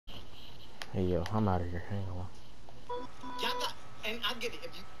Hey yo, I'm out of here. Hang on. Y'all got, and I get it.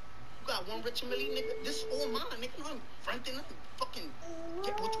 If you got one Richard Mille, nigga, this is all mine, nigga. I'm fronting up, fucking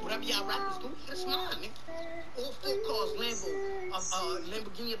get whatever y'all rappers do. It's mine, nigga. All four cars,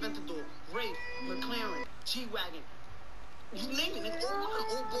 Lamborghini Aventador, Wraith, McLaren, G-Wagon. You name it, nigga. All mine,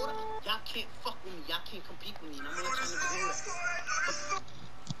 all bought out. Y'all can't fuck with me. Y'all can't compete with me. And I'm gonna let y'all niggas know that.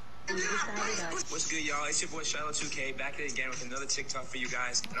 What's good, y'all? It's your boy Shiloh 2K back here again with another TikTok for you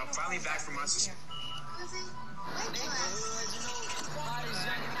guys. And I'm finally back from my sister.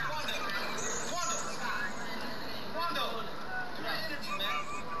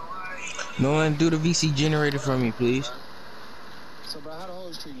 No one do the VC generator for me, please. So, bro, how the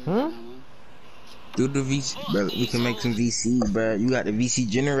hoes treat you Hmm? right now, man? Do the VC, bro. We can make some VC, bro. You got the VC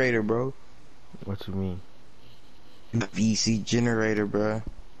generator, bro. What you mean? The VC generator, bro.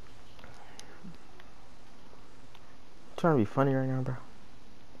 Trying to be funny right now, bro?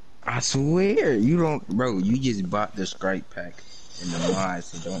 I swear, you don't, bro. You just bought the Sprite pack and the mods,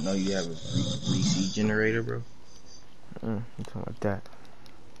 so don't know you have a VC generator, bro. Something like that.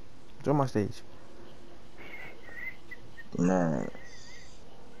 It's on my stage. Nah.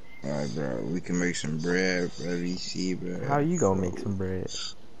 Alright, bro. We can make some bread, bro. VC, bro. How you gonna make some bread?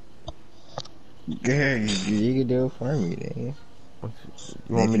 Yeah, you can do it for me, then.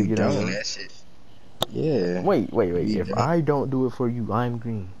 You want If me to you get on don't, green? that shit. Yeah. Wait. If you If don't, I don't do it for you, I'm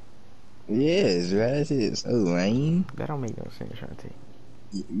green. yes, bro. That shit so lame. That don't make no sense, Shantae.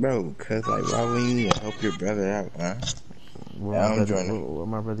 Bro, cause like, why wouldn't you help your brother out, huh? I'm joining. What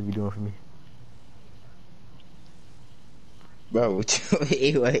my brother be doing for me? Bro, what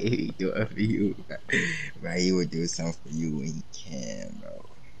he doing for you? Bro, he would do something for you when he can, bro.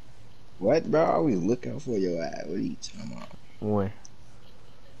 What, bro? I always looking for your ass. What are you talking about? When?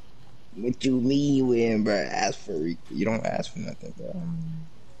 What you mean when, bro? Ask for you don't ask for nothing, bro.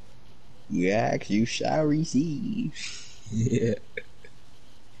 You ask, you shall receive. Yeah.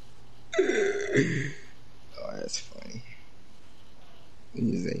 Oh, that's funny. What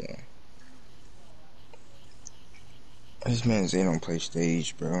is that? This man Zay don't play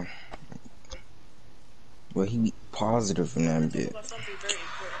stage, bro. Well, he be positive in that bit.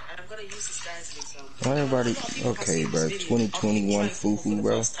 Why everybody? Okay, bro. 2021 Fufu,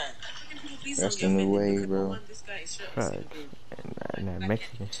 bro. That's the new wave, bro. Facts. And that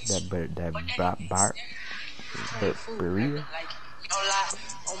Mexican shit, that burrito.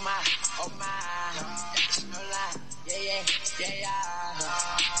 Oh my, oh my. No lie. Yeah.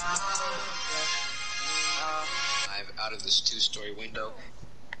 Live out of this two-story window.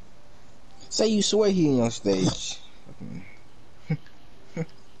 Say you swear he in your stage.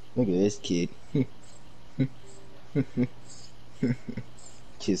 Look at this kid.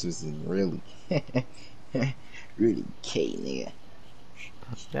 Kiss was really, really K, nigga.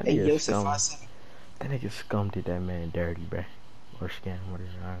 That Hey, nigga Joseph, scum. That nigga scum did that man dirty, bruh. Or scam,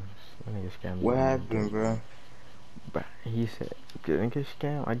 whatever. That nigga scam what did that man happened, dirty. bro? But he said, nigga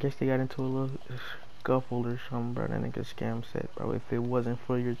scam. I guess they got into a little scuffle or something, bro. That nigga scam said, bro, if it wasn't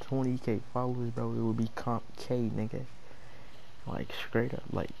for your 20K followers, bro, it would be comp K, nigga. Like straight up,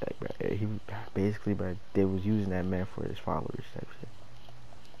 like that, bro. He basically, bro, they was using that man for his followers, type shit.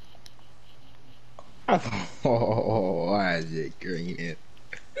 Oh, Isaac Green.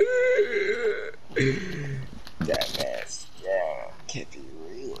 That man's, yeah, can't be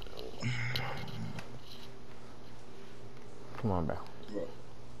real, though. Come on, bro. Bro,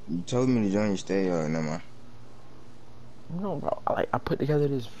 you told me to join your stay, never mind. No, bro. I put together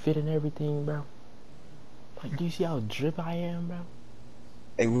this fit and everything, bro. Like, do you see how drip I am, bro?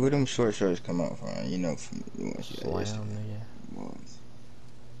 Hey, where them short shorts come out from? You know, from the ones you had Slam, yesterday. nigga.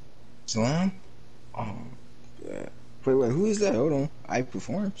 Slam? Oh, yeah. Wait, who is that? Hold on. I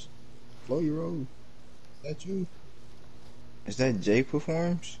Performs? Flow your road. Is that you? Is that Jay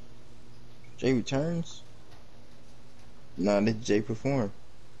Performs? Jay Returns? Nah, this Jay Perform.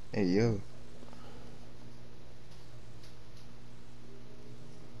 Hey, yo.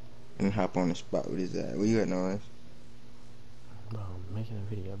 And hop on the spot with his ass. Where you at, Noise? Bro, I'm making a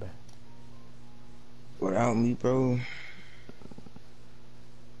video, bro. Without me, bro.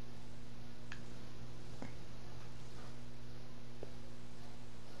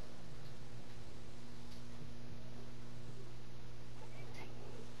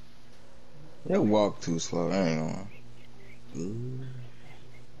 That walk too slow. I ain't gonna.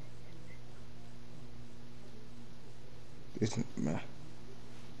 It's, man.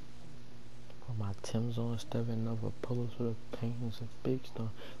 Put my Tim's on, stepping over pull-ups with a pain, it's a big storm.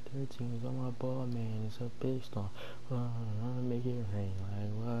 13 is on my ball, man, it's a big storm. I'm to make it rain,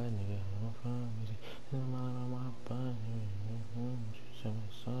 like what, nigga? I'm from music, I'm out on my butt,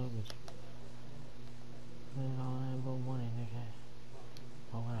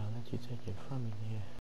 You take it from me, nigga.